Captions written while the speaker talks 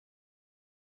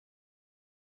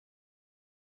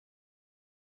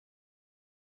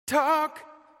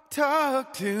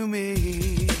Talk to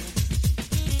me.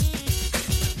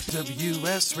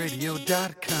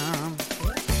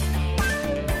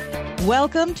 WSRadio.com.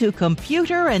 Welcome to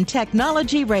Computer and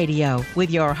Technology Radio with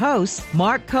your hosts,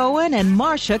 Mark Cohen and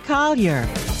Marcia Collier.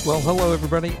 Well, hello,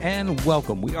 everybody, and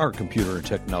welcome. We are Computer and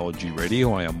Technology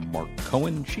Radio. I am Mark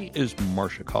Cohen. She is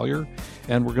Marcia Collier,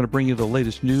 and we're going to bring you the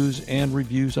latest news and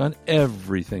reviews on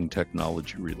everything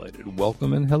technology-related.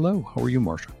 Welcome and hello. How are you,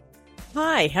 Marcia?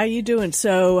 Hi, how you doing?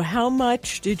 So how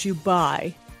much did you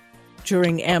buy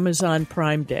during Amazon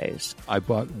Prime Days? I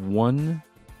bought one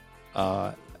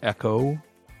Echo,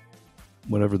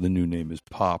 whatever the new name is,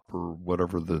 Pop or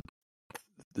whatever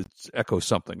it's Echo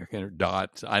something, I can't,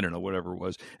 Dot, I don't know, whatever it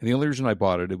was. And the only reason I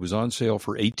bought it was on sale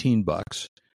for $18. It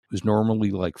was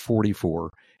normally like $44.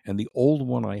 And the old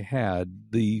one I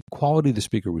had, the quality of the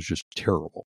speaker was just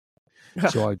terrible.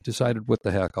 So I decided, what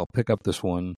the heck, I'll pick up this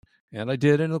one. And I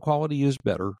did, and the quality is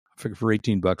better. I figured for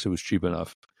 $18 it was cheap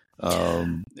enough.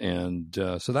 So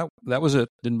that was it.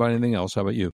 Didn't buy anything else. How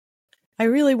about you? I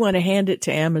really want to hand it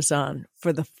to Amazon.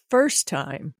 For the first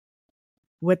time,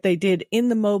 what they did in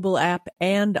the mobile app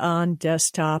and on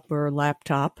desktop or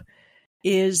laptop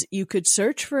is you could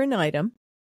search for an item,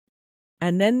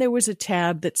 and then there was a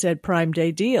tab that said Prime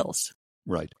Day deals.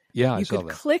 Right. Yeah, I saw that. You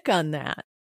could click on that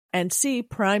and see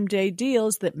Prime Day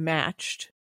deals that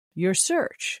matched your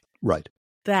search. Right.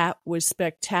 That was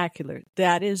spectacular.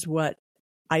 That is what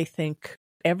I think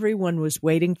everyone was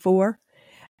waiting for,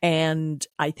 and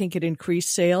I think it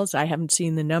increased sales. I haven't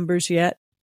seen the numbers yet.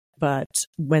 But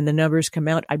when the numbers come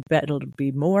out, I bet it'll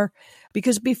be more.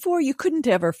 Because before, you couldn't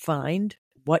ever find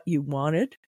what you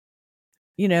wanted,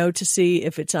 to see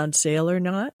if it's on sale or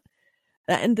not.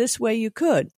 And this way you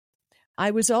could.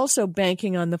 I was also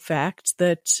banking on the fact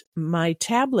that my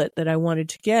tablet that I wanted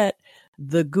to get,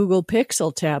 the Google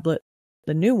Pixel tablet,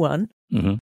 the new one,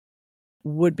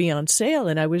 would be on sale.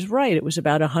 And I was right. It was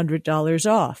about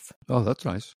 $100 off. Oh, that's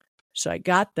nice. So I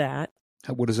got that.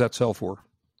 What does that sell for?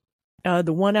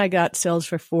 The one I got sells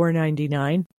for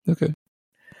 $4.99. Okay.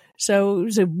 So it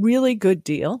was a really good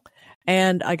deal.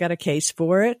 And I got a case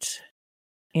for it.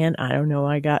 And I don't know,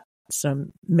 I got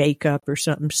some makeup or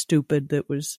something stupid that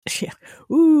was,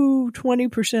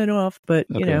 20% off. But,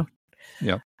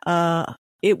 Yeah.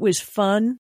 It was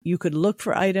fun. You could look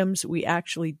for items. We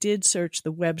actually did search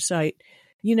the website,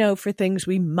 for things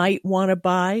we might want to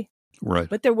buy. Right.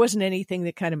 But there wasn't anything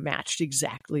that kind of matched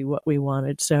exactly what we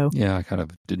wanted. So yeah, I kind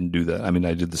of didn't do that. I mean,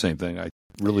 I did the same thing. I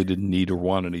really didn't need or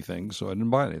want anything, so I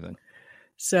didn't buy anything.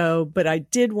 So, but I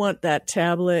did want that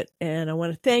tablet, and I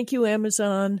want to thank you,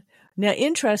 Amazon. Now,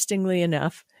 interestingly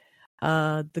enough,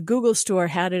 the Google store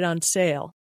had it on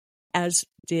sale, as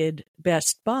did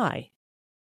Best Buy,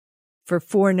 for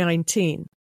 $4.19.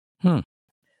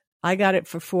 I got it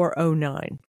for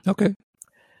 $4.09. Okay.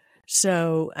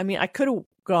 So, I mean, I could have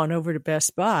gone over to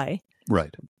Best Buy.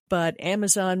 Right. But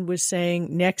Amazon was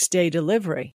saying next day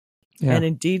delivery. Yeah. And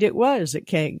indeed it was. It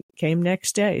came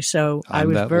next day. So I I'm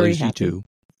was that very lazy happy. too.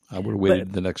 I would have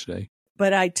waited the next day.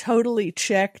 But I totally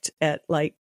checked at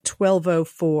like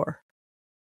 12:04,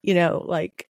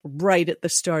 like right at the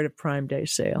start of Prime Day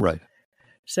sale. Right.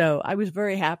 So I was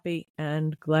very happy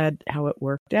and glad how it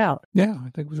worked out. Yeah,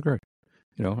 I think it was great.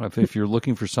 If you're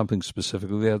looking for something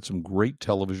specifically, they had some great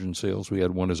television sales. We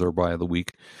had one as our buy of the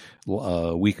week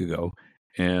a week ago,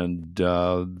 and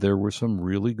there were some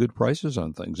really good prices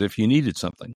on things if you needed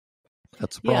something.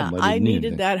 That's the problem. Yeah, I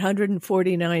needed that $149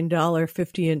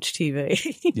 50-inch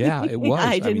TV. Yeah, it was.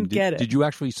 I didn't get it. Did you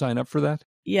actually sign up for that?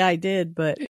 Yeah, I did,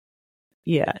 but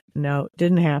no, it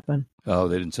didn't happen. Oh,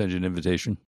 they didn't send you an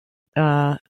invitation?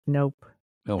 Nope.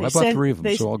 No, I bought 3 of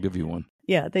them, so I'll give you one.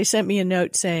 Yeah, they sent me a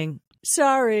note saying,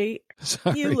 Sorry,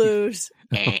 you lose.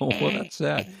 Oh, well, that's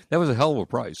sad. That was a hell of a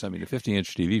price. I mean, a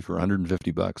 50-inch TV for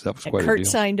 $150. That was quite a deal. Kurt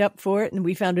signed up for it, and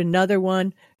we found another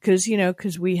one because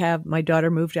my daughter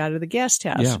moved out of the guest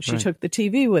house. Yeah, she right. took the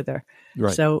TV with her.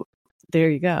 Right. So there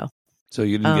you go. So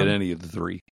you didn't get any of the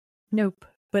 3? Nope.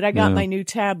 But I got my new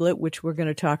tablet, which we're going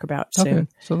to talk about soon. Okay,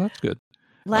 so that's good.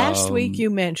 Last week you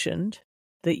mentioned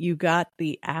that you got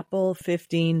the Apple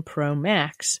 15 Pro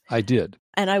Max. I did.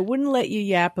 And I wouldn't let you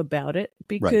yap about it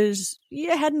because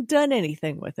you hadn't done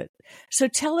anything with it. So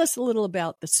tell us a little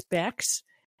about the specs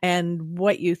and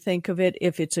what you think of it,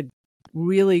 if it's a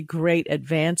really great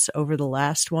advance over the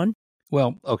last one.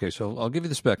 Well, okay, so I'll give you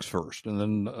the specs first, and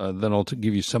then I'll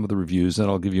give you some of the reviews, then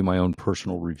I'll give you my own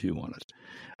personal review on it.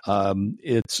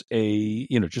 It's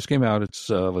just came out.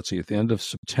 It's, at the end of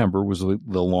September was the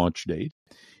launch date.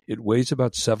 It weighs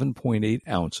about 7.8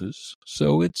 ounces,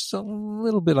 so it's a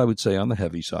little bit, I would say, on the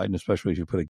heavy side, and especially if you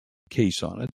put a case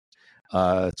on it.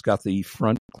 It's got the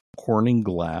front Corning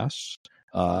glass.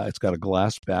 It's got a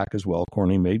glass back as well,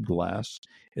 Corning made glass.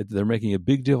 They're making a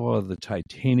big deal out of the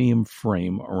titanium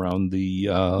frame around the.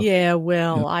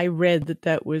 I read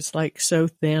that was like so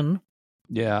thin.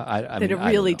 Yeah, I mean, it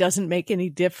really doesn't make any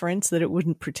difference, that it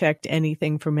wouldn't protect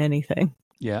anything from anything.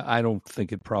 Yeah, I don't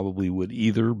think it probably would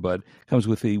either, but it comes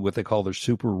with what they call their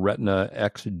Super Retina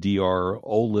XDR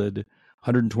OLED,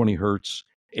 120 hertz,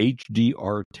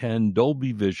 HDR10,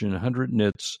 Dolby Vision, 100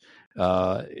 nits,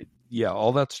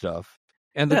 all that stuff.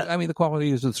 And the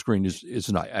quality of the screen is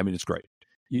nice. I mean, it's great.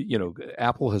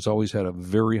 Apple has always had a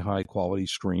very high quality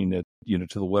screen at,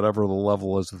 to whatever the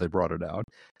level is that they brought it out.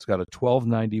 It's got a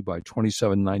 1290 by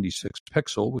 2796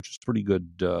 pixel, which is pretty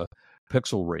good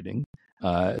pixel rating.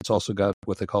 It's also got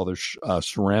what they call their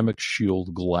ceramic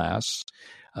shield glass.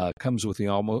 Comes with the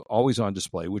always on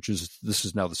display, this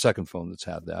is now the second phone that's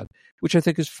had that, which I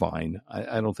think is fine.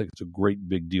 I don't think it's a great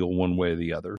big deal one way or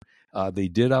the other. They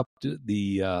did up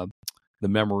the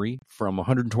memory from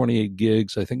 128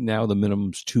 gigs. I think now the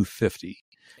minimum's 250.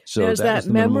 So is that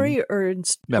memory or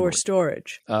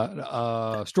storage?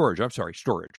 Storage. I'm sorry,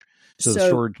 storage. So the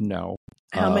storage now.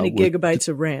 How many gigabytes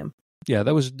of RAM? Yeah,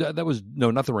 that was no,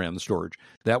 not the RAM, the storage.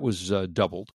 That was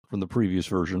doubled from the previous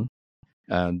version.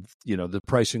 And, the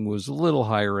pricing was a little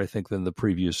higher, I think, than the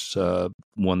previous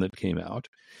one that came out.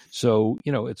 So,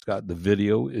 it's got the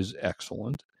video is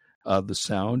excellent. The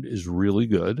sound is really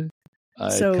good.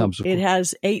 It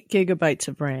has 8 gigabytes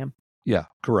of RAM. Yeah,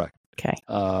 correct. Okay.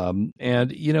 And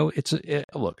it's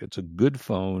a good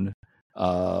phone.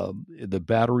 The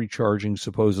battery charging,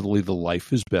 supposedly the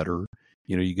life is better.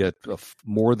 You get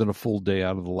more than a full day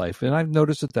out of the life. And I've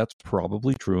noticed that that's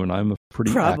probably true. And I'm a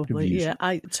pretty active user.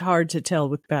 Yeah. It's hard to tell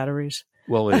with batteries.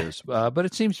 Well, it is, but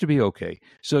it seems to be okay.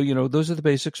 So, those are the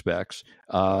basic specs.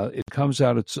 It comes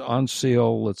out, it's on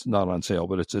sale. It's not on sale,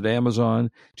 but it's at Amazon,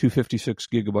 256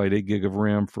 gigabyte, 8 gig of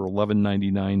RAM for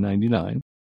 $1199.99.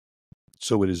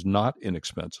 So it is not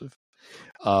inexpensive.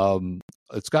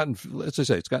 It's gotten, as I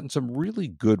say, it's gotten some really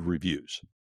good reviews.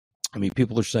 I mean,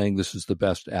 people are saying this is the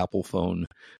best Apple phone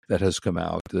that has come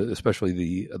out, especially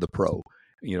the Pro.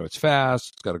 It's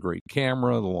fast. It's got a great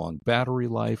camera, the long battery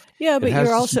life. Yeah, but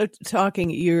you're also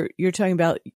talking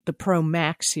about the Pro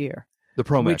Max here. The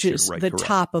Pro Max, which is right, the correct.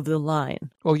 Top of the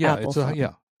line. Oh yeah,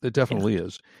 it definitely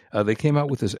is. They came out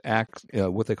with this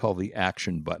what they call the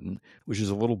action button, which is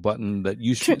a little button that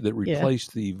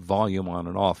replaced the volume on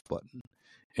and off button,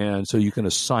 and so you can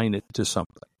assign it to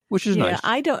something, which is nice.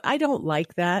 I don't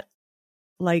like that.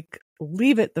 Like,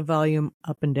 leave it the volume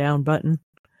up and down button.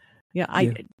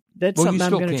 That's something I'm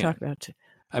going to talk about too.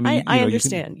 I mean, I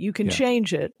understand. You can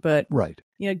change it, but right.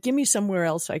 Give me somewhere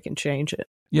else I can change it.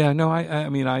 Yeah, no, I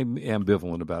mean, I'm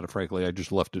ambivalent about it, frankly. I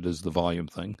just left it as the volume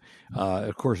thing.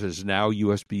 Of course, it's now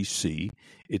USB-C.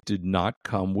 It did not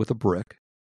come with a brick,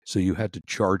 so you had to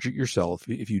charge it yourself.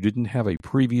 If you didn't have a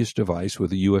previous device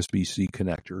with a USB-C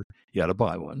connector, you had to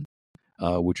buy one,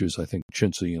 which is, I think,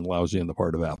 chintzy and lousy on the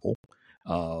part of Apple.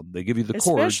 They give you the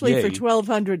cord, especially for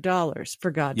 $1,200.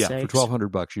 For God's sake, for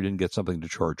 $1,200, you didn't get something to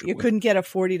charge it. You with. Couldn't get a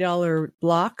 $40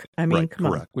 block. I mean, come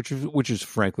on, which is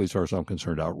frankly, as far as I'm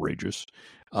concerned, outrageous.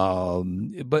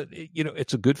 But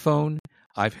it's a good phone.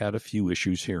 I've had a few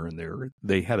issues here and there.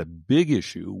 They had a big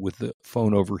issue with the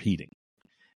phone overheating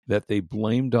that they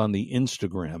blamed on the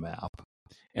Instagram app.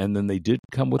 And then they did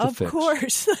come with a fix. Of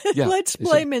course. Let's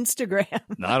blame Instagram.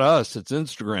 Not us. It's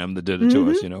Instagram that did it to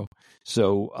us,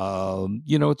 So,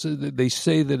 they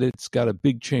say that it's got a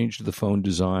big change to the phone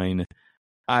design.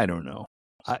 I don't know.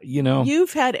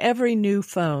 You've had every new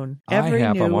phone. Every I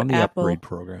have. New I'm on the Apple upgrade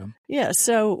program. Yeah.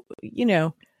 So,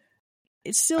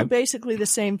 it's still basically the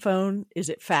same phone. Is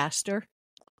it faster?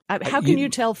 How can you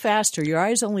tell faster? Your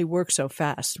eyes only work so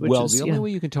fast. The only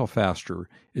way you can tell faster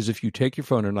is if you take your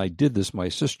phone, and I did this, my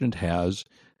assistant has,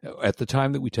 at the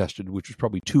time that we tested, which was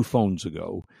probably 2 phones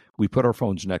ago, we put our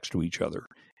phones next to each other,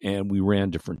 and we ran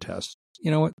different tests. You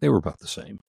know what? They were about the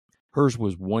same. Hers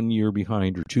was 1 year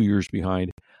behind or 2 years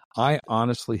behind. I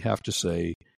honestly have to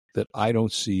say that I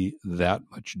don't see that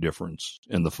much difference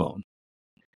in the phone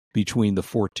between the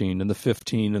 14 and the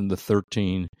 15 and the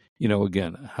 13.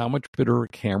 Again, how much better a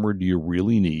camera do you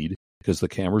really need? Because the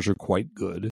cameras are quite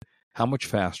good. How much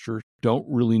faster? Don't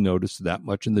really notice that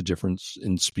much in the difference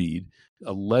in speed.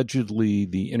 Allegedly,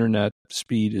 the internet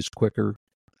speed is quicker.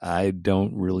 I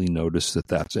don't really notice that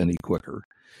that's any quicker.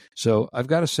 So I've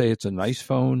got to say it's a nice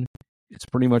phone. It's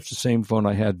pretty much the same phone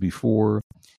I had before.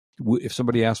 If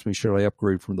somebody asked me, should I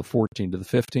upgrade from the 14 to the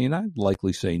 15, I'd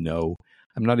likely say no.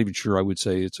 I'm not even sure I would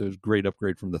say it's a great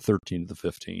upgrade from the 13 to the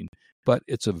 15, but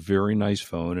it's a very nice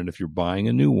phone. And if you're buying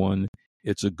a new one,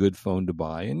 it's a good phone to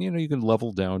buy. And, you can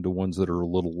level down to ones that are a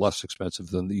little less expensive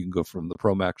than you can go from the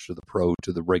Pro Max to the Pro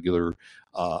to the regular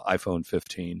iPhone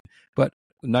 15. But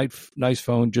nice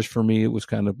phone. Just for me, it was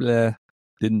kind of bleh.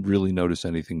 Didn't really notice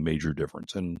anything major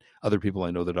difference. And other people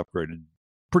I know that upgraded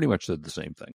pretty much said the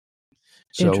same thing.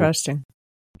 So, interesting.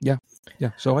 Yeah.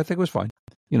 So I think it was fine.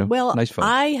 Well, nice phone.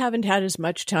 I haven't had as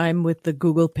much time with the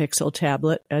Google Pixel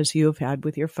tablet as you have had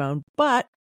with your phone, but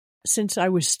since I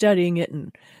was studying it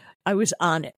and I was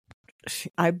on it,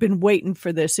 I've been waiting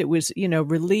for this. It was,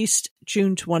 released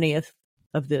June 20th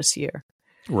of this year.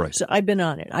 Right. So I've been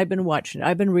on it. I've been watching it.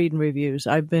 I've been reading reviews.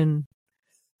 I've been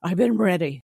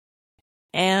ready.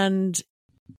 And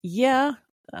yeah,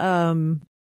 but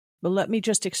let me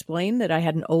just explain that I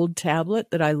had an old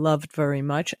tablet that I loved very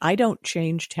much. I don't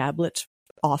change tablets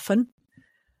often.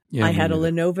 Yeah, I had a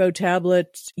Lenovo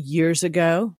tablet years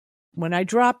ago. When I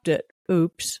dropped it,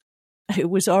 oops, it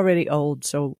was already old.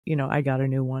 So, I got a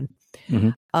new one.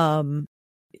 Mm-hmm.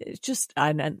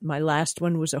 My last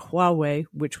one was a Huawei,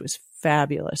 which was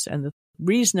fabulous. And the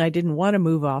reason I didn't want to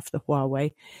move off the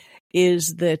Huawei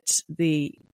is that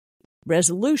the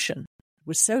resolution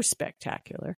was so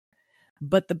spectacular,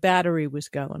 but the battery was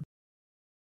going.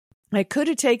 I could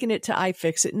have taken it to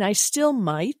iFixit, and I still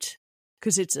might,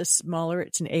 because it's an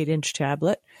 8-inch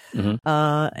tablet.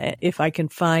 Mm-hmm. If I can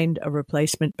find a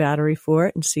replacement battery for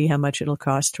it and see how much it'll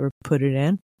cost to put it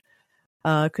in.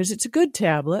 Because it's a good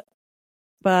tablet,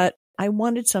 but I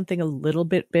wanted something a little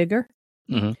bit bigger.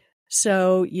 Mm-hmm.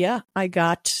 So, yeah, I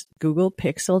got Google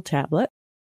Pixel tablet,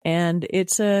 and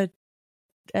it's a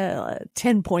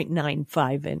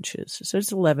 10.95 inches. So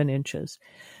it's 11 inches.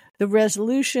 The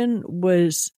resolution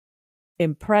was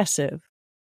impressive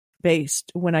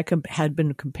based when I had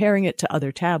been comparing it to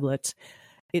other tablets.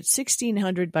 It's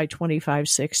 1600 by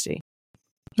 2560.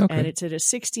 Okay. And it's at a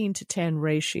 16:10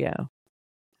 ratio.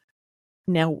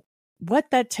 Now,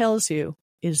 what that tells you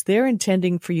is they're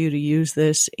intending for you to use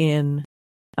this in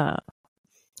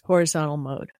horizontal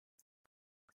mode.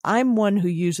 I'm one who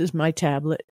uses my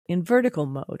tablet in vertical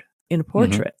mode, in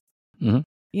portrait.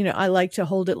 Mm-hmm. I like to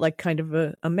hold it like kind of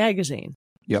a magazine.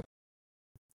 Yep.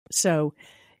 So,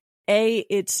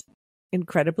 it's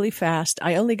incredibly fast.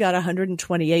 I only got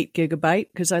 128 gigabyte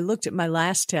because I looked at my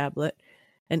last tablet,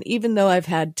 and even though I've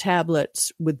had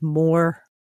tablets with more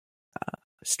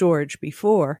storage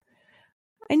before,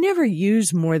 I never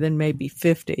use more than maybe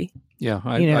 50. Yeah,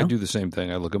 I do the same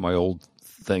thing. I look at my old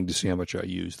thing to see how much I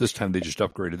use. This time they just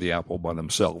upgraded the Apple by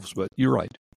themselves, but you're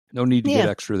right. No need to get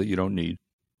extra that you don't need.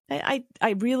 I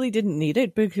really didn't need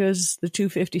it because the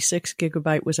 256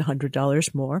 gigabyte was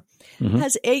 $100 more. Mm-hmm.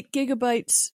 Has 8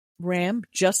 gigabytes RAM,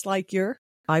 just like your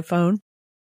iPhone.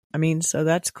 So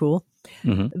that's cool.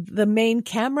 Mm-hmm. The main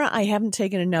camera, I haven't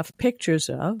taken enough pictures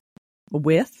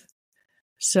with.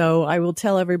 So I will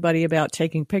tell everybody about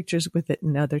taking pictures with it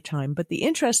another time. But the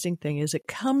interesting thing is it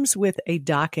comes with a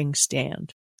docking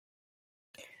stand.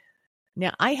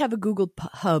 Now, I have a Google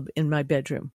Hub in my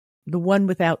bedroom, the one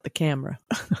without the camera.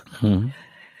 Mm-hmm.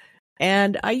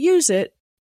 And I use it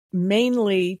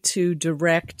mainly to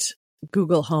direct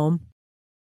Google Home,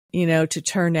 to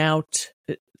turn out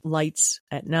lights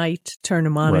at night, turn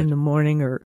them on in the morning,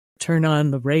 or turn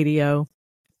on the radio,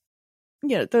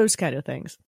 those kind of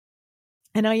things.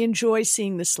 And I enjoy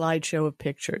seeing the slideshow of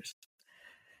pictures.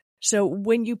 So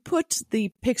when you put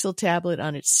the Pixel tablet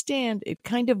on its stand, it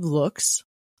kind of looks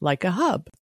like a hub.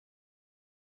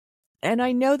 And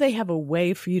I know they have a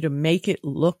way for you to make it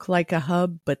look like a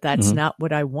hub, but that's not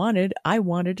what I wanted. I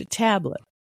wanted a tablet.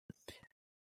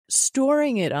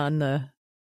 Storing it on the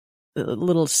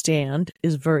little stand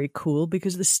is very cool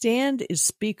because the stand is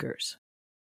speakers.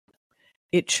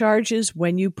 It charges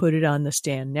when you put it on the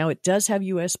stand. Now, it does have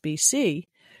USB-C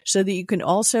so that you can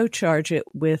also charge it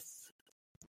with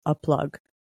a plug,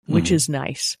 which is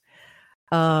nice.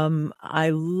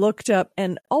 I looked up,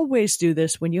 and always do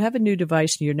this when you have a new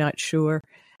device and you're not sure,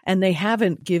 and they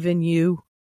haven't given you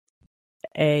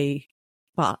the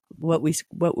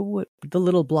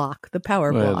little block, the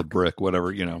power block. The brick,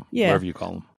 whatever, whatever you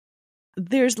call them.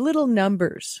 There's little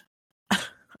numbers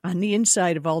on the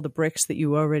inside of all the bricks that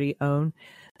you already own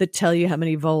that tell you how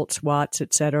many volts, watts,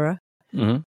 etc.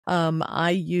 Mm-hmm.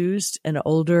 I used an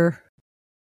older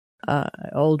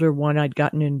one I'd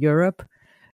gotten in Europe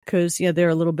because they're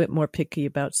a little bit more picky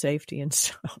about safety and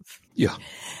stuff. Yeah,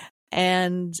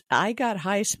 and I got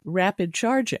rapid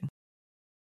charging,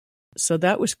 so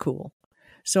that was cool.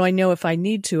 So I know if I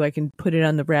need to, I can put it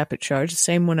on the rapid charge. The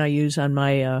same one I use on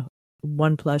my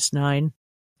OnePlus 9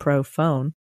 Pro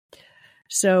phone.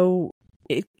 So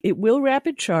it will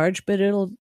rapid charge, but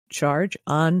it'll charge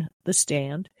on the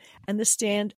stand, and the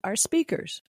stand are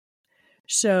speakers.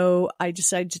 So I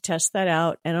decided to test that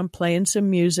out, and I'm playing some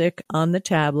music on the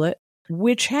tablet,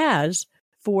 which has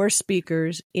 4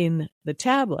 speakers in the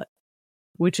tablet,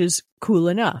 which is cool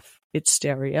enough. It's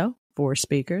stereo, 4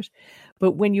 speakers.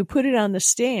 But when you put it on the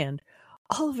stand,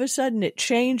 all of a sudden it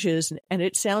changes and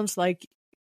it sounds like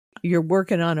you're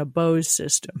working on a Bose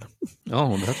system.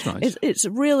 Oh, that's nice. It's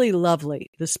really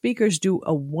lovely. The speakers do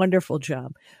a wonderful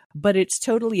job, but it's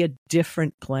totally a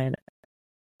different planet.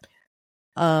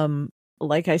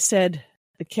 Like I said,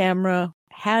 the camera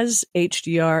has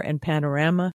HDR and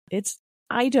panorama.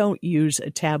 I don't use a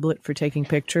tablet for taking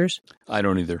pictures. I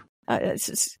don't either.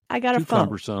 I got a Too phone.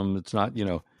 cumbersome. It's not,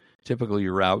 typically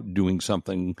you're out doing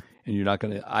something and you're not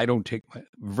going to,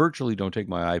 virtually don't take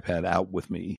my iPad out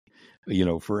with me,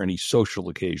 for any social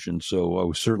occasion. So I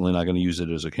was certainly not going to use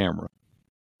it as a camera.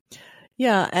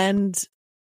 Yeah. And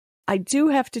I do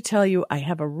have to tell you, I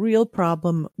have a real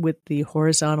problem with the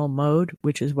horizontal mode,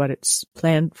 which is what it's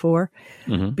planned for,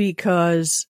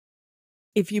 because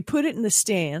if you put it in the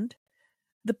stand,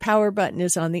 the power button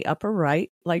is on the upper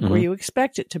right, like where you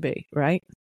expect it to be, right?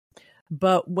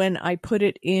 But when I put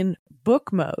it in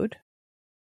book mode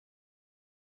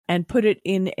and put it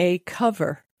in a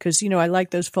cover, because, I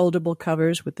like those foldable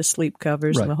covers with the sleep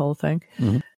covers and the whole thing,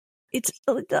 it's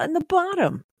on the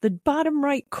bottom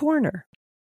right corner.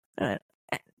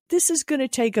 This is going to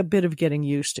take a bit of getting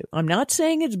used to. I'm not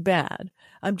saying it's bad.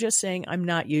 I'm just saying I'm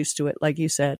not used to it. Like you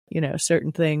said,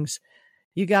 certain things,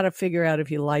 you got to figure out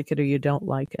if you like it or you don't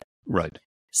like it. Right.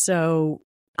 So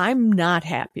I'm not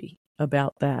happy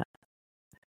about that.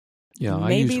 Yeah,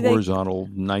 I use horizontal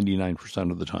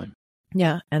 99% of the time.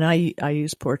 Yeah, and I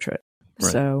use portrait.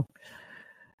 Right. So,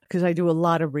 because I do a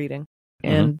lot of reading,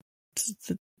 and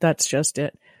that's just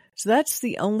it. So that's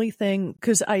the only thing,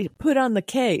 because I put on the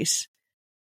case,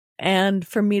 and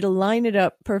for me to line it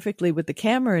up perfectly with the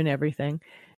camera and everything,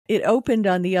 it opened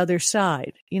on the other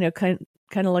side, kind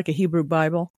of like a Hebrew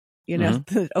Bible,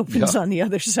 that opens on the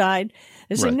other side.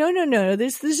 I said, no,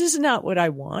 this is not what I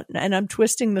want. And I'm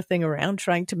twisting the thing around,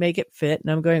 trying to make it fit.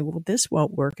 And I'm going, well, this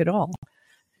won't work at all.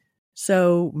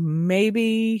 So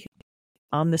maybe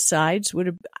on the sides would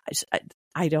have,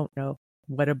 I don't know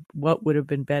what would have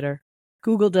been better.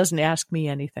 Google doesn't ask me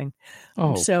anything.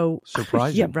 Oh, so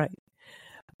surprising. Yeah, right.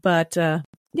 But I'm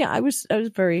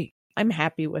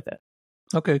happy with it.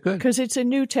 Okay, good. Because it's a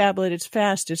new tablet. It's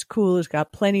fast. It's cool. It's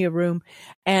got plenty of room.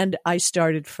 And I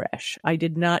started fresh. I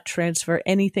did not transfer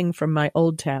anything from my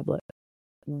old tablet,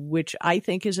 which I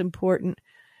think is important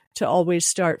to always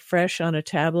start fresh on a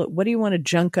tablet. What do you want to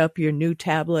junk up your new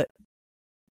tablet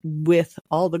with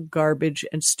all the garbage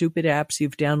and stupid apps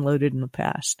you've downloaded in the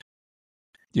past?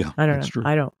 Yeah, I don't that's know.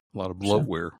 True. I don't. A lot of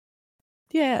bloatware.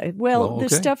 Yeah. Well, the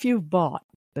stuff you've bought.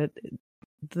 But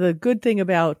the good thing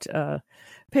about Google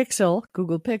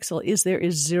Pixel, is there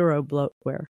is zero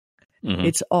bloatware.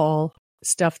 It's all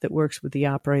stuff that works with the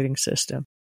operating system.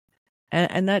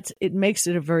 And it makes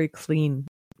it a very clean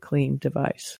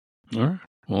device. All right.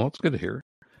 Well, that's good to hear.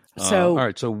 So, all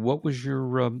right. So what was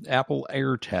your Apple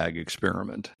AirTag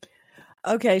experiment?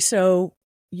 Okay. So,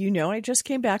 I just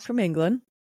came back from England.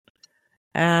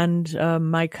 And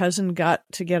my cousin got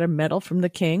to get a medal from the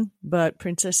king, but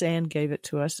Princess Anne gave it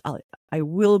to us. I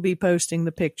will be posting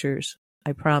the pictures,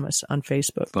 I promise, on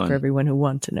Facebook for everyone who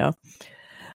wants to know.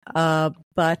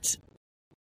 But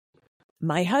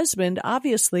my husband,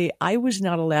 obviously, I was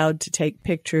not allowed to take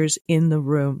pictures in the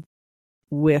room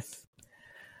with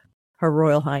Her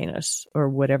Royal Highness or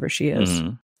whatever she is.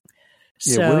 Yeah,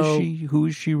 So, who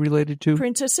is she related to?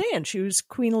 Princess Anne. She was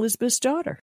Queen Elizabeth's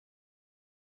daughter.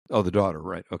 Oh, the daughter,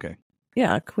 right. Okay.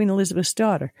 Yeah, Queen Elizabeth's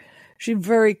daughter. She's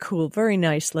very cool, very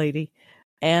nice lady.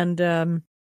 And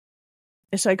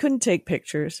so I couldn't take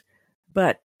pictures.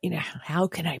 But, how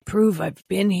can I prove I've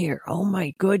been here? Oh,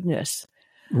 my goodness.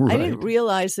 Right. I didn't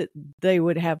realize that they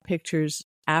would have pictures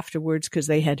afterwards because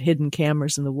they had hidden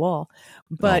cameras in the wall.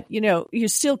 But, you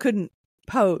still couldn't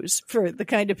pose for the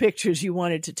kind of pictures you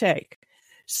wanted to take.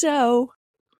 So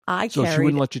So she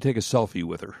wouldn't let you take a selfie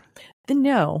with her?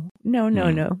 No.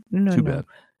 Too bad.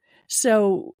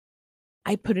 So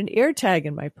I put an AirTag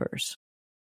in my purse.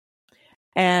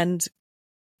 And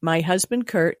my husband,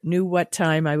 Kurt, knew what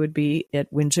time I would be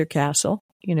at Windsor Castle,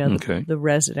 the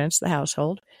residence, the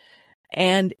household.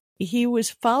 And he was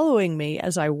following me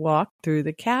as I walked through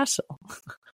the castle.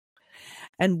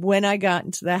 And when I got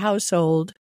into the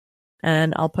household,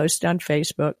 and I'll post it on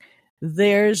Facebook,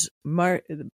 there's my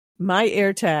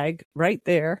AirTag right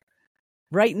there,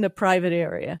 right in the private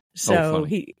area. So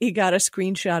he got a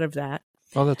screenshot of that.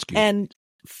 Oh, that's cute. And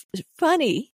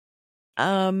funny,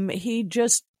 he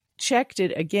just checked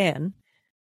it again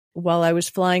while I was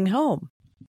flying home.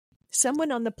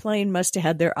 Someone on the plane must have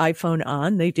had their iPhone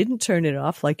on. They didn't turn it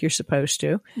off like you're supposed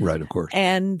to. Right, of course.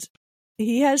 And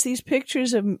he has these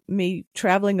pictures of me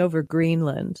traveling over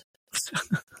Greenland.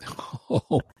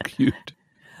 Oh, cute.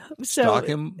 So,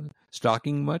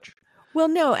 Stalking much? well,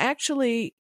 no,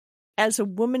 actually, as a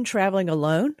woman traveling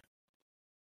alone,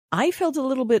 I felt a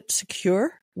little bit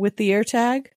secure with the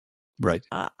AirTag. Right.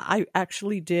 I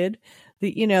actually did.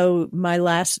 My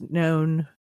last known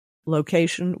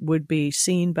location would be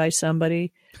seen by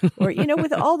somebody, or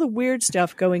with all the weird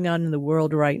stuff going on in the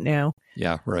world right now.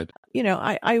 Yeah, right.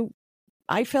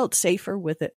 I felt safer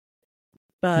with it.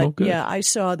 Oh, But good. yeah, I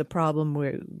saw the problem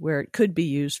where it could be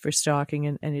used for stalking,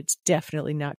 and it's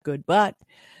definitely not good. But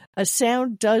a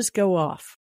sound does go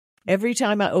off. Every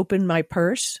time I open my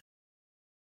purse,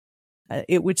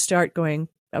 it would start going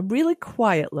really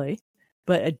quietly,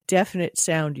 but a definite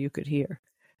sound you could hear.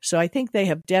 So I think they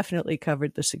have definitely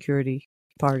covered the security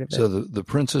part of it. So the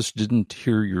princess didn't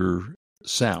hear your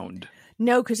sound.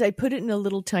 No, because I put it in a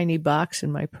little tiny box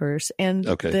in my purse, and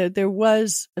Okay. there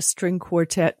was a string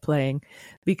quartet playing,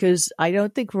 because I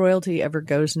don't think royalty ever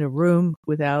goes in a room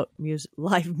without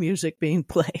live music being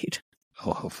played.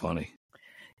 Oh, how funny.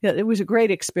 Yeah, it was a great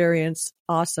experience,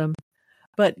 awesome.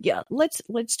 But yeah,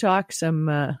 let's talk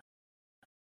some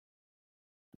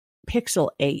Pixel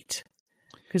 8,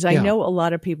 because I Yeah. know a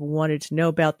lot of people wanted to know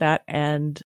about that,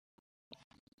 and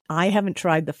I haven't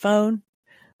tried the phone.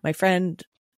 My friend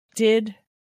did,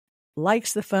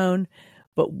 likes the phone,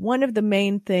 but one of the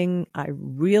main thing I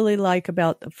really like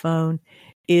about the phone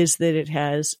is that it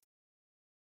has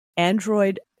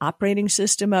Android operating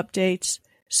system updates,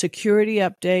 security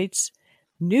updates,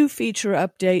 new feature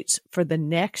updates for the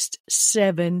next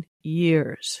 7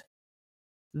 years.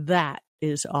 That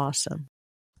is awesome.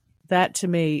 That, to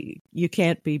me,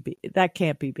 can't be beat.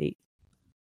 Okay.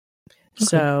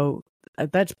 So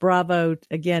that's bravo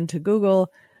again to Google,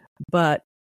 but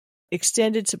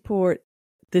extended support.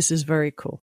 This is very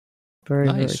cool. Very,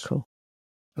 very Nice. cool.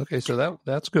 Okay, so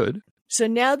that's good. So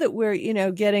now that we're,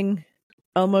 getting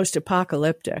almost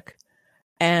apocalyptic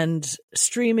and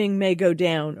streaming may go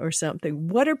down or something,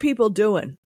 what are people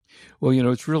doing? Well,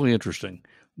 it's really interesting.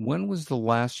 When was the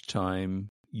last time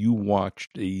you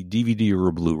watched a DVD or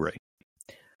a Blu-ray?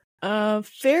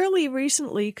 Fairly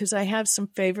recently, because I have some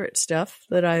favorite stuff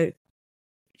that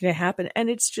happen. And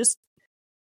it's just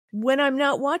when I'm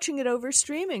not watching it over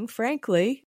streaming,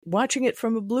 frankly, watching it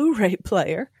from a Blu-ray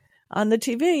player on the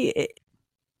TV,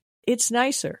 it's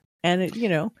nicer.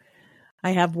 And,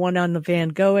 I have one on the Van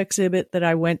Gogh exhibit that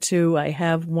I went to. I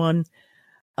have one.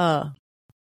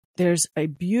 There's a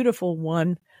beautiful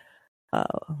one.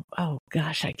 Oh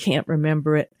gosh, I can't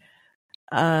remember it.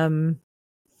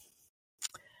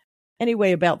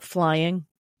 Anyway, about flying.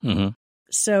 Mm-hmm.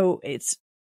 So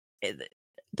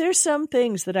there's some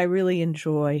things that I really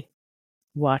enjoy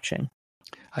watching.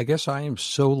 I guess I am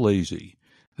so lazy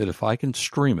that if I can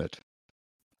stream it,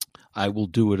 I will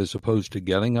do it, as opposed to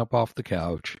getting up off the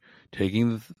couch, taking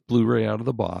the Blu-ray out of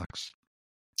the box,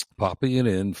 popping it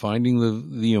in,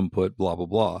 finding the input, blah, blah,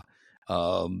 blah.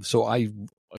 So I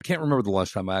can't remember the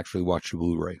last time I actually watched a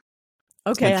Blu-ray.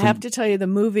 Okay, And I have to tell you, the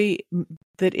movie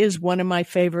that is one of my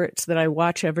favorites that I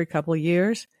watch every couple of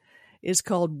years is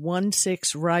called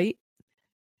 1-6 Right,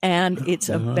 and it's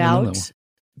about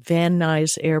Van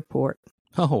Nuys Airport.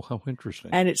 Oh, how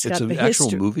interesting. And it's got an the actual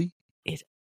history. movie?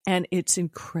 And it's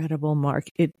incredible, Mark.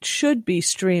 It should be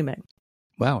streaming.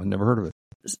 Wow, I never heard of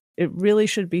it. It really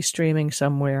should be streaming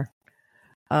somewhere.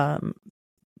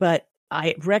 But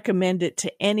I recommend it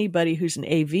to anybody who's an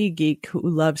AV geek who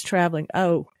loves traveling.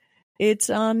 Oh,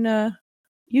 it's on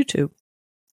YouTube.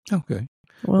 Okay.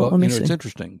 Well, let me see. It's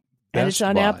interesting. And it's Best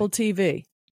on Buy- Apple TV.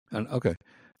 Okay.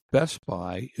 Best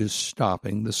Buy is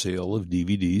stopping the sale of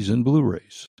DVDs and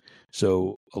Blu-rays.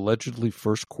 So allegedly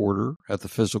first quarter at the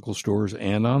physical stores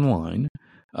and online,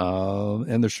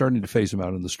 and they're starting to phase them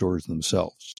out in the stores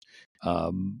themselves.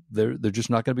 They're just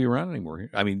not going to be around anymore.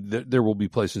 I mean, there will be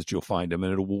places you'll find them,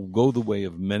 and it will go the way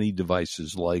of many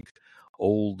devices like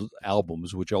old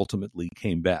albums, which ultimately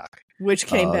came back. Which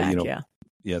came back, yeah.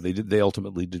 Yeah, they did. They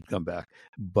ultimately did come back,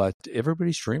 but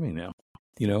everybody's streaming now.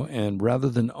 And rather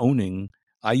than owning,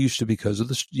 I used to, because of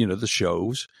the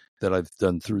shows that I've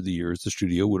done through the years, the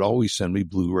studio would always send me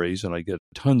Blu-rays, and I get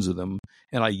tons of them.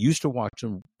 And I used to watch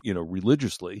them,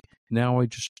 religiously. Now I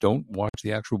just don't watch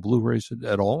the actual Blu-rays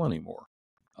at all anymore.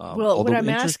 Well, what I'm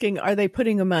asking, are they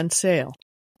putting them on sale?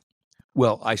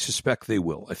 Well, I suspect they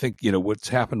will. I think, what's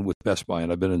happened with Best Buy,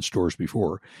 and I've been in stores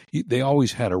before, they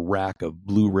always had a rack of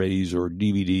Blu-rays or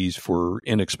DVDs for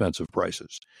inexpensive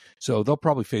prices. So they'll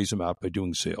probably phase them out by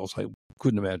doing sales. I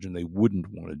couldn't imagine they wouldn't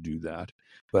want to do that.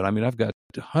 But I mean, I've got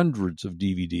hundreds of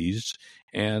DVDs,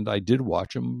 and I did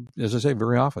watch them, as I say,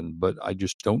 very often, but I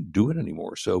just don't do it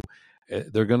anymore. So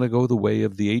they're going to go the way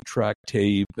of the 8-track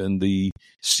tape and the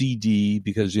CD,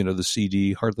 because, the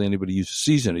CD, hardly anybody uses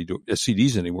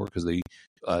CDs anymore because they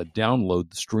download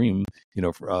the stream,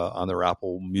 on their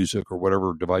Apple Music or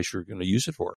whatever device you're going to use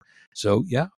it for. So,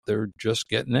 yeah, they're just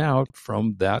getting out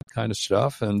from that kind of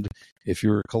stuff. And if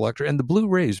you're a collector, and the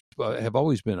Blu-rays have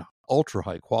always been ultra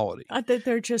high quality. I think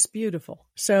they're just beautiful.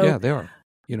 So yeah, they are.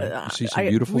 You see some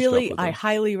beautiful stuff with them. I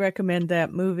highly recommend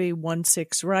that movie,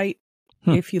 1-6 Right.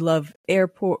 If you love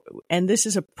airport, and this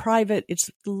is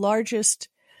it's the largest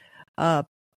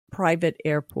private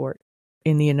airport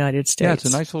in the United States. Yeah, it's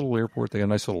a nice little airport. They got a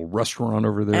nice little restaurant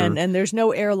over there. And there's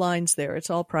no airlines there. It's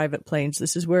all private planes.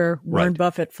 This is where Warren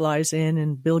Buffett flies in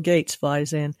and Bill Gates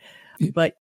flies in.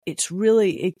 But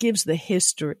it gives the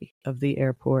history of the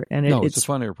airport. And it's a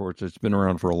fun airport. It's been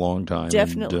around for a long time.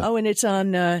 Definitely. And it's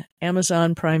on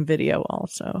Amazon Prime Video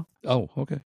also. Oh,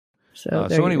 okay. So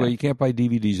anyway, you can't buy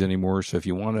DVDs anymore. So if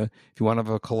you want to have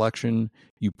a collection,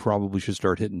 you probably should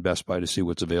start hitting Best Buy to see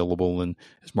what's available. And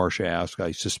as Marcia asked,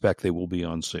 I suspect they will be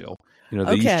on sale.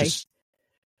 Okay.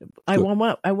 I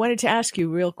wanted to ask you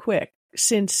real quick,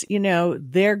 since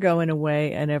they're going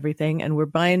away and everything, and we're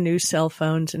buying new cell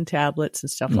phones and tablets and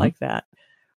stuff like that.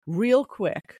 Real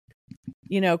quick,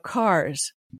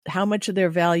 cars. How much of their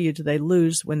value do they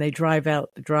lose when they drive out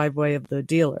the driveway of the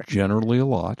dealer? Generally, a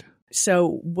lot.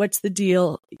 So what's the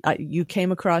deal? You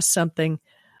came across something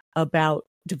about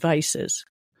devices.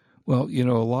 Well, a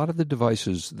lot of the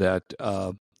devices that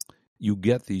you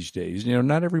get these days,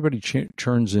 not everybody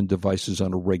churns in devices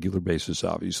on a regular basis,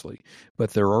 obviously,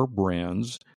 but there are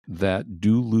brands that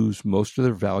do lose most of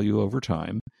their value over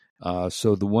time.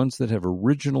 So the ones that have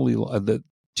originally, that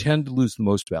tend to lose the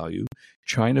most value,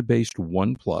 China-based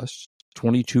OnePlus,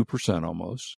 22%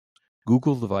 almost,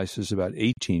 Google devices about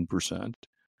 18%,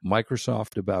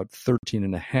 Microsoft about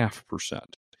 13.5%.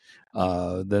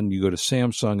 Then you go to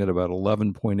Samsung at about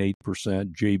 11.8%,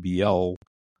 JBL,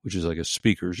 which is like a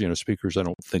speakers. Speakers I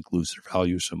don't think lose their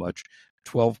value so much,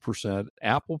 12%.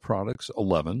 Apple products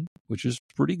 11%, which is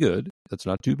pretty good. That's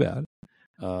not too bad.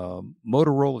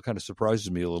 Motorola kind of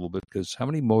surprises me a little bit, because how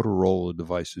many Motorola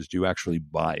devices do you actually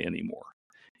buy anymore?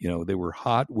 They were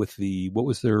hot with what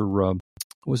was the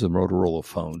Motorola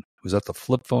phone? Was that the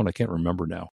flip phone? I can't remember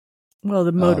now. Well,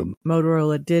 the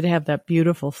Motorola did have that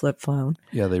beautiful flip phone.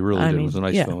 Yeah, they really did. It was a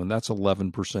nice phone. That's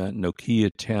 11%,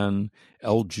 Nokia 10,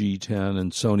 LG 10,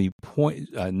 and Sony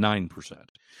 9%.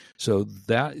 So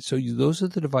those are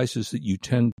the devices that you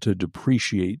tend to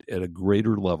depreciate at a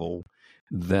greater level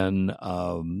than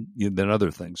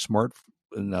other things.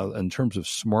 Now, in terms of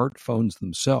smartphones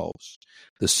themselves,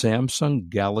 the Samsung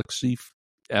Galaxy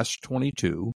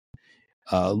S22.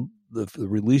 The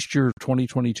release year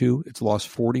 2022, it's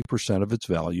lost 40% of its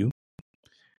value.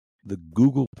 The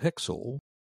Google Pixel,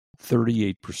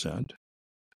 38%.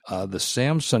 The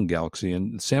Samsung Galaxy,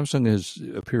 and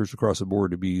Samsung appears across the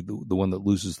board to be the one that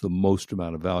loses the most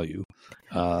amount of value.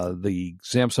 The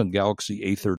Samsung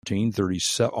Galaxy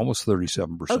A13, almost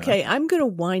 37%. Okay, I'm going to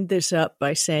wind this up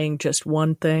by saying just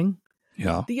one thing.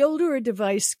 Yeah. The older a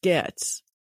device gets,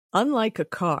 unlike a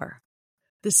car,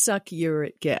 the suckier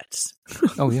it gets.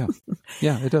 Oh, yeah.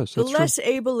 Yeah, it does. That's the less true.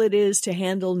 able it is to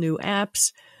handle new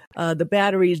apps. The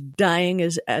battery is dying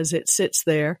as it sits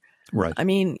there. Right. I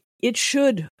mean, it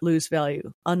should lose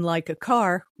value, unlike a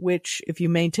car, which, if you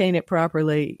maintain it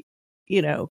properly,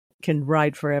 can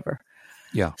ride forever.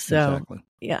 Yeah, so, exactly.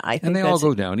 Yeah, I think and they all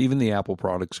go down. Even the Apple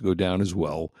products go down as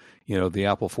well. The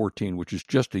Apple 14, which is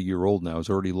just a year old now, is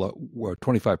already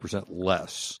 25%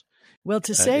 less. Well,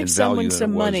 to save someone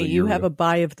some money, you have a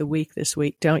buy of the week this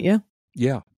week, don't you?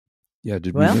 Yeah. Yeah,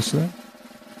 did we miss that?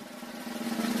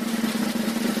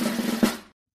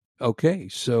 Okay,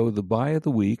 so the buy of the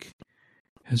week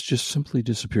has just simply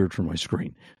disappeared from my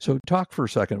screen. So talk for a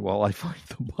second while I find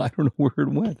the buy. I don't know where it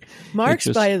went. Mark's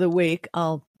buy of the week,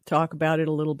 I'll talk about it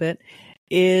a little bit,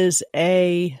 is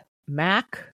a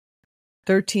Mac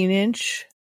 13-inch.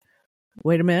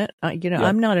 Wait a minute.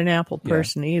 I'm not an Apple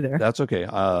person either. That's okay.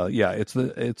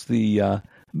 It's the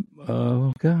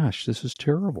oh gosh, this is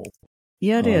terrible.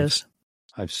 Yeah, it is.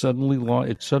 It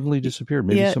suddenly disappeared.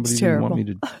 Maybe somebody didn't want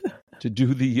me to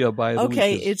do the buy of the week.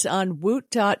 Okay, it's on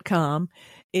Woot.com.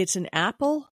 It's an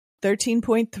Apple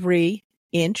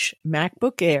 13.3-inch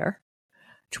MacBook Air.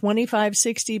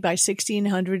 2560 by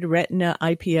 1600 Retina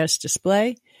IPS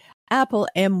display, Apple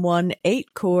M1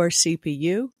 8-core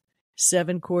CPU,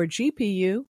 7-core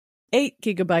GPU, 8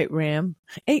 gigabyte RAM.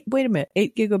 8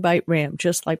 gigabyte RAM,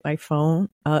 just like my phone,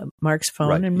 Mark's phone,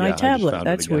 Right. and my Yeah, I just tablet. found it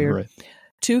That's again. weird. Right.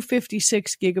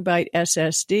 256 gigabyte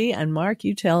SSD, and Mark,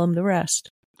 you tell him the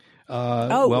rest.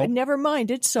 Well, Never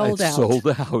mind. It's sold out. Sold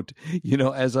out.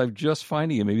 As I'm just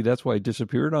finding it, maybe that's why it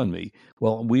disappeared on me.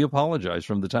 Well, we apologize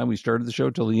from the time we started the show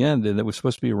till the end, and it was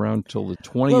supposed to be around till the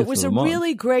 20th Well, it was of a the month.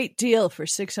 really great deal for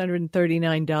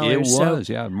 $639. It was, So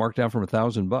yeah, marked down from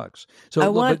 $1,000. So,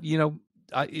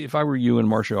 if I were you, and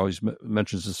Marcia always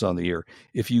mentions this on the air,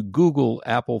 if you Google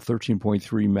Apple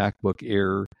 13.3 MacBook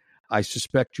Air, I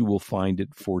suspect you will find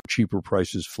it for cheaper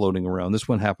prices floating around. This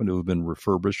one happened to have been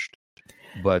refurbished.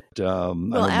 But I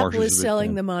know Apple is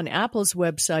selling them on Apple's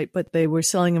website, but they were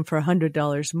selling them for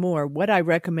 $100 more. What I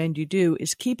recommend you do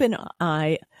is keep an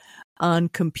eye on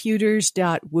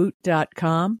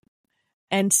computers.woot.com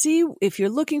and see if you're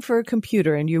looking for a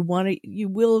computer and you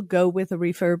will go with a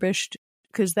refurbished,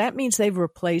 because that means they've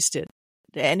replaced it.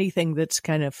 Anything that's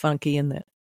kind of funky in that.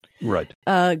 Right.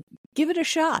 Give it a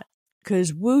shot,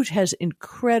 because Woot has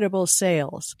incredible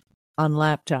sales on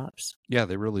laptops. Yeah,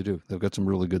 they really do. They've got some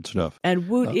really good stuff. And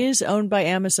Woot is owned by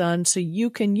Amazon, so you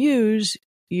can use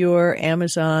your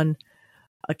Amazon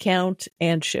account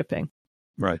and shipping.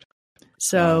 Right.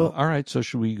 So, all right. So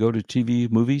should we go to TV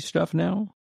movie stuff now?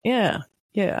 yeah.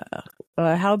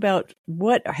 How about,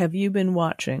 what have you been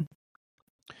watching?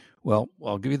 Well,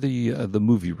 I'll give you the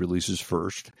movie releases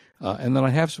first, and then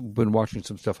I have been watching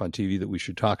some stuff on TV that we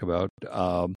should talk about.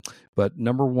 But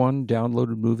number one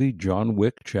downloaded movie, John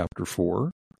Wick Chapter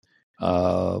 4.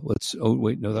 That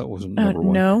wasn't number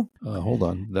one. No. Hold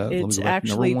on. It's let me go back.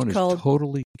 actually Number one called is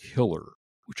Totally Killer,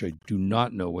 which I do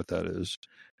not know what that is.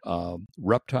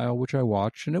 Reptile, which I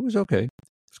watched, and it was okay.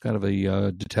 It's kind of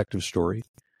a detective story.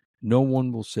 No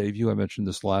One Will Save You. I mentioned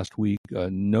this last week.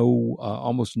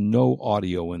 Almost no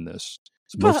audio in this.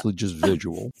 It's mostly just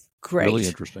visual. Great. Really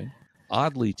interesting.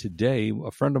 Oddly, today,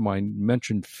 a friend of mine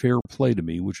mentioned Fair Play to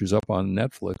me, which is up on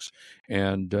Netflix,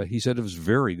 and he said it was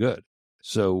very good.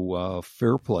 So,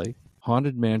 Fair Play,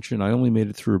 Haunted Mansion. I only made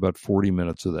it through about 40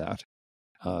 minutes of that.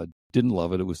 Didn't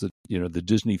love it. It was the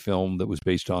Disney film that was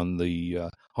based on the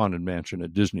Haunted Mansion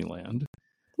at Disneyland.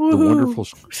 The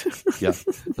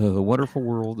Wonderful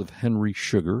World of Henry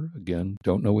Sugar. Again,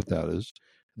 don't know what that is.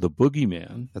 The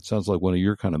Boogeyman. That sounds like one of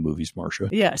your kind of movies, Marcia.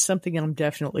 Yeah, something I'm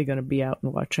definitely going to be out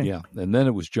and watching. Yeah, and then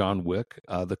it was John Wick.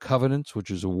 The Covenants, which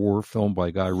is a war film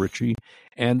by Guy Ritchie.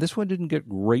 And this one didn't get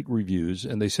great reviews,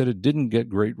 and they said it didn't get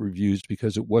great reviews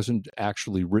because it wasn't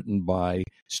actually written by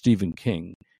Stephen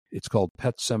King. It's called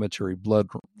Pet Sematary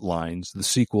Bloodlines, the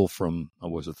sequel from,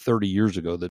 30 years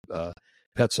ago that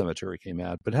Pet Sematary came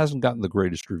out, but hasn't gotten the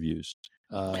greatest reviews.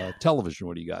 Television,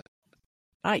 what do you got?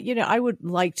 I would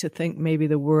like to think maybe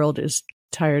the world is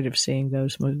tired of seeing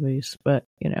those movies, but,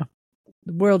 the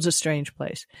world's a strange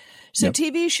place. So Yep.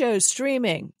 TV shows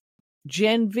streaming,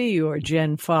 Gen V or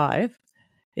Gen 5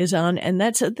 is on, and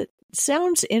that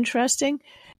sounds interesting.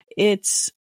 It's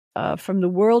from the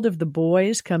world of The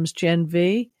Boys comes Gen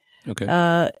V.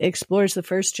 Okay. Explores the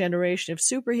first generation of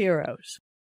superheroes.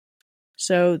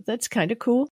 So that's kind of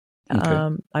cool.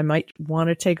 Okay. I might want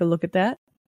to take a look at that.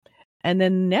 And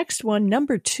then the next one,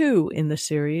 number 2 in the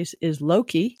series, is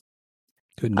Loki.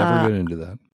 Could never get into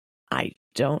that. I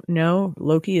don't know.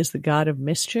 Loki is the god of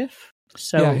mischief.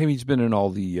 So Yeah, he's been in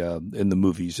all the in the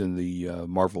movies, in the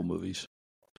Marvel movies.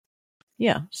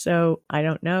 yeah, so I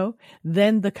don't know.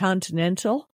 Then The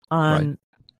Continental on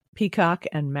Peacock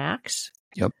and Max.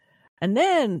 Yep. And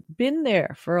then been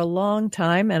there for a long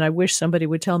time, and I wish somebody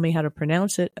would tell me how to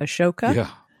pronounce it, Ashoka. Yeah.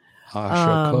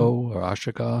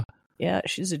 Ashika. Yeah,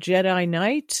 she's a Jedi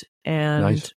Knight, and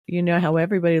Nice. you know how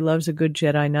everybody loves a good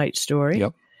Jedi Knight story.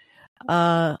 Yep.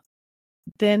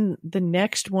 Then the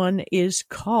next one is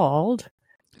called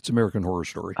It's American Horror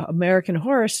Story. American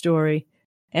Horror Story,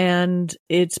 and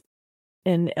it's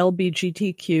an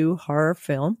LGBTQ horror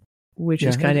film, which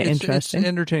is kind of interesting. It's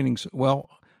entertaining. Well,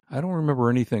 I don't remember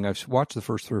anything. I've watched the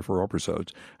first 3 or 4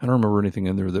 episodes. I don't remember anything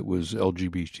in there that was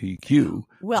LGBTQ.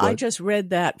 Well, I just read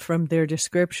that from their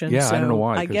description. Yeah, so I don't know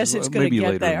why. I guess it's going to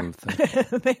get there.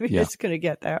 Maybe it's going to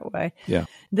get that way. Yeah.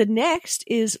 The next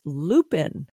is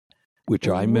Lupin. Which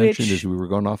I mentioned as we were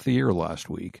going off the air last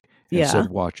week. And said,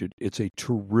 watch it. It's a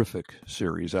terrific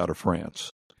series out of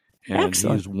France. And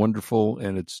Excellent. he is wonderful,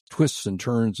 and it's twists and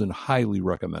turns and highly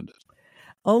recommended.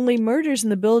 Only Murders in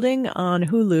the Building on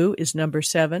Hulu is number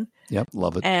 7. Yep,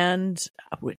 love it. And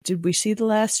did we see the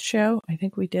last show? I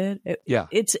think we did.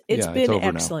 It's been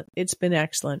excellent. Now. It's been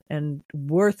excellent and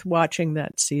worth watching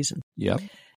that season. Yep.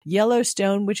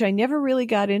 Yellowstone, which I never really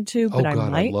got into, but I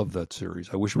might. I love that series.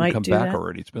 I wish it would come back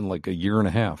already. It's been like a year and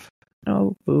a half.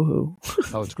 Oh, boo-hoo.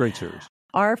 Oh, it's a great series.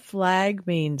 Our Flag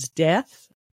Means Death.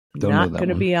 Don't Not know that going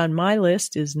to one. be on my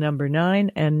list is number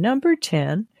 9. And number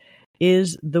 10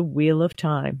 is The Wheel of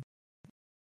Time.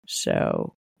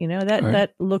 So,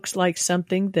 that looks like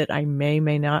something that I may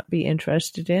not be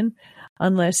interested in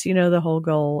unless, the whole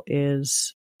goal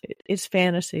is it's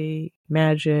fantasy,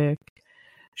 magic.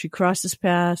 She crosses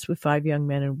paths with 5 young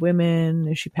men and women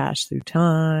as she passed through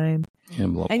time.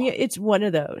 And it's one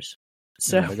of those.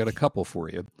 So I got a couple for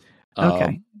you.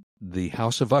 Okay. The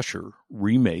House of Usher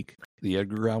remake, the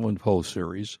Edgar Allan Poe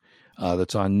series,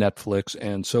 that's on Netflix.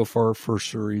 And so far, first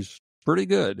series, pretty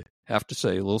good. Have to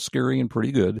say, a little scary and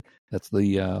pretty good. That's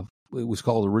it was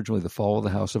called originally The Fall of the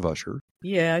House of Usher.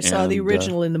 Yeah, I saw the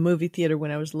original in the movie theater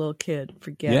when I was a little kid.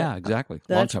 Forget it. Yeah, exactly.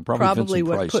 That's long time. Probably Vincent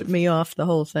what Price put me off the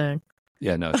whole thing.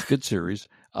 Yeah, no, it's a good series.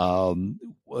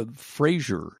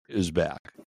 Frasier is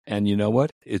back. And you know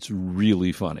what? It's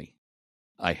really funny.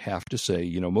 I have to say,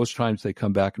 most times they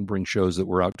come back and bring shows that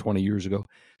were out 20 years ago.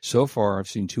 So far, I've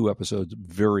seen 2 episodes,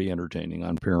 very entertaining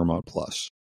on Paramount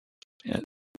Plus. And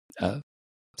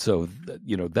so,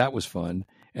 that was fun.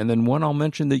 And then one I'll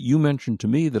mention that you mentioned to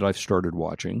me that I've started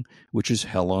watching, which is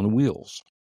Hell on Wheels.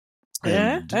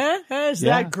 Is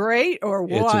that great or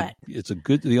what? It's a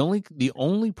good. The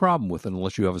only problem with it,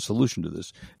 unless you have a solution to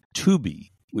this, Tubi,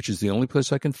 which is the only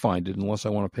place I can find it, unless I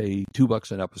want to pay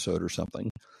 $2 an episode or something,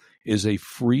 is a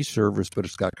free service, but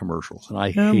it's got commercials, and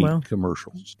I hate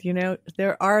commercials.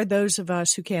 There are those of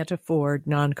us who can't afford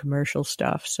non-commercial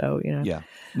stuff, so Yeah,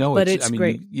 no, but it's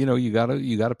great. You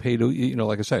gotta pay to.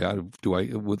 Like I say,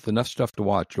 with enough stuff to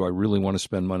watch, do I really want to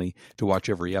spend money to watch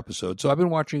every episode? So I've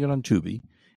been watching it on Tubi.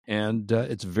 And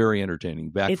it's very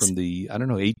entertaining. From the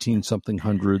 18-something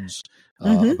hundreds,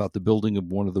 about the building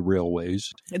of one of the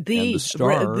railways.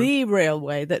 The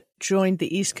railway that joined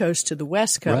the East Coast to the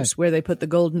West Coast, where they put the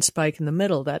golden spike in the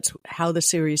middle. That's how the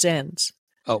series ends.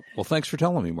 Oh, well, thanks for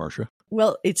telling me, Marcia.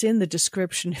 Well, it's in the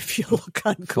description if you look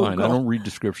on Google. Fine, I don't read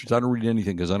descriptions. I don't read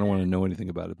anything because I don't want to know anything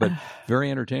about it. But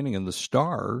very entertaining. And the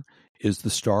star is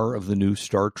the star of the new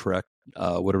Star Trek.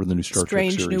 Whatever the new Star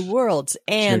Trek series. Strange New Worlds.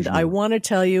 And I want to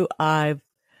tell you,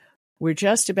 we're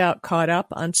just about caught up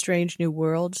on Strange New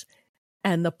Worlds,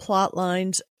 and the plot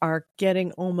lines are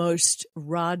getting almost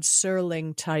Rod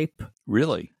Serling type.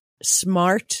 Really?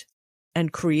 Smart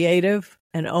and creative,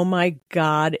 and oh my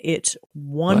God, it's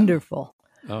wonderful.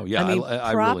 Wow. Oh, yeah. I mean,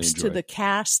 I props really enjoy to the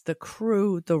cast, the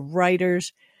crew, the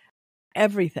writers,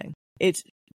 everything. It's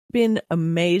been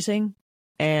amazing,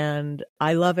 and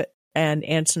I love it. And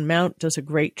Anson Mount does a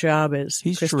great job as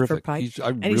Christopher terrific. Pike.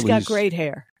 He's got great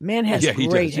hair. Man has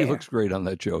great hair. He looks great on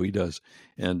that show. He does.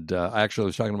 And I actually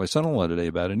was talking to my son-in-law today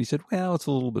about it, and he said, well, it's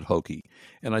a little bit hokey.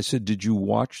 And I said, did you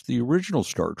watch the original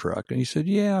Star Trek? And he said,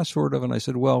 yeah, sort of. And I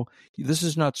said, well, this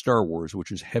is not Star Wars,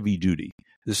 which is heavy duty.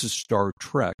 This is Star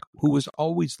Trek, who was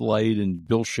always light, and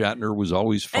Bill Shatner was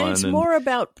always fun. And it's more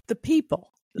about the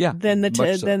people than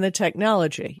the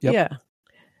technology. Yep. Yeah.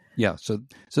 Yeah, so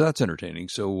that's entertaining.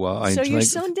 So your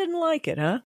son didn't like it,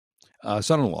 huh?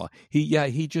 Son-in-law,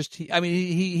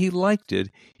 he liked it.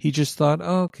 He just thought,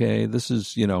 okay, this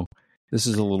is a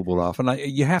little bit off. And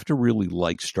you have to really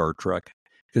like Star Trek,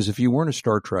 because if you weren't a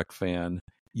Star Trek fan,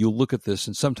 you'll look at this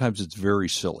and sometimes it's very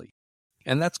silly,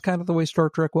 and that's kind of the way Star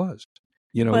Trek was.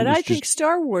 But I think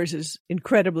Star Wars is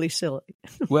incredibly silly.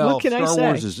 Well, what can Star I say?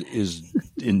 Wars is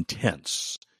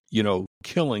intense.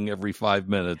 Killing every 5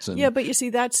 minutes. And, yeah, but you see,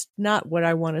 that's not what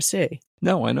I want to see.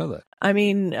 No, I know that. I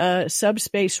mean,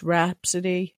 Subspace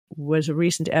Rhapsody was a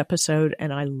recent episode,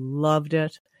 and I loved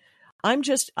it.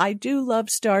 I do love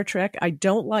Star Trek. I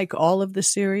don't like all of the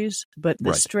series, but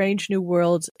the Strange New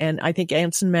Worlds, and I think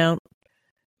Anson Mount,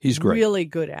 he's great. Really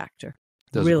good actor.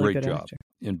 Does really a great job actor.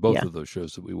 In both of those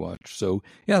shows that we watch. So,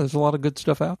 yeah, there's a lot of good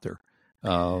stuff out there.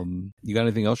 You got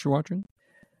anything else you're watching?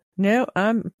 No,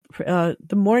 I'm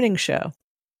the morning show.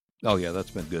 Oh, yeah,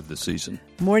 that's been good this season.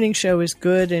 Morning show is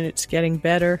good, and it's getting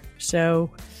better.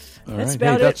 So that's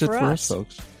about that's it for us,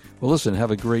 folks. Well, listen, have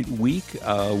a great week.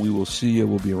 We will see you.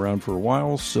 We'll be around for a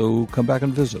while, so come back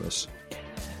and visit us.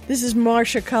 This is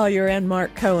Marcia Collier and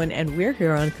Mark Cohen, and we're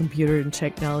here on Computer and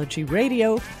Technology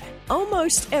Radio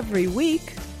almost every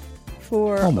week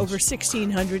for over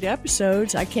 1,600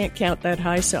 episodes. I can't count that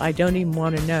high, so I don't even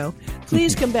want to know.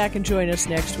 Please come back and join us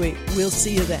next week. We'll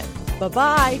see you then.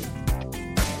 Bye-bye.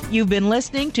 You've been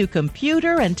listening to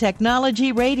Computer and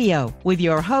Technology Radio with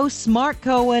your hosts Mark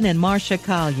Cohen and Marcia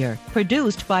Collier,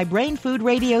 produced by Brain Food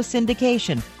Radio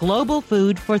Syndication, Global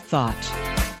Food for Thought.